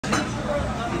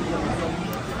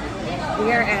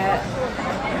We are at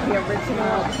the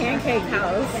original Pancake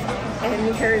House in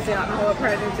New Jersey. I don't know what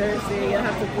part of New Jersey. You'll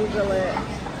have to Google it.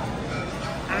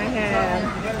 I had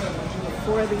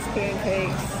 4 of these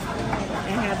pancakes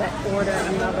and had to order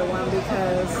another one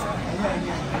because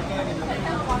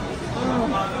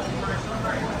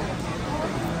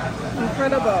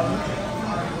incredible.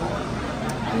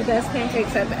 The best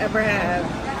pancakes I've ever had.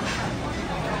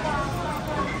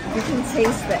 You can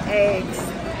taste the eggs.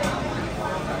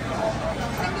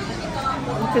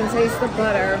 You can taste the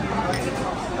butter.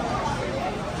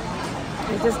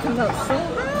 It just comes out so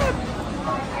hot.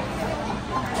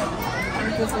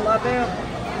 I just love it.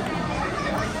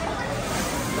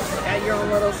 Add your own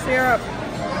little syrup.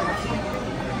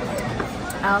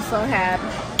 I also had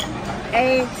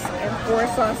eggs and 4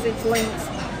 sausage links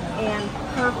and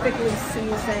perfectly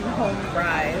seasoned home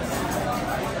fries.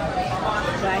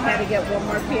 But I had to get one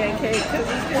more pancake because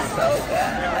it's just so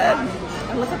good.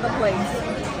 And look at the place,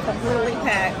 completely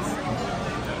packed.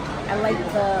 I like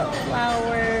the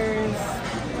flowers.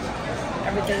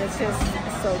 Everything is just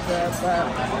so good. But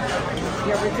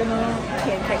the original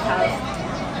Pancake House,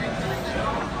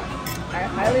 I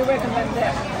highly recommend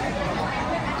it.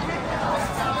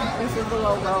 This is the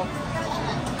logo.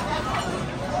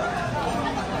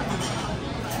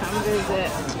 Come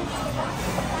visit.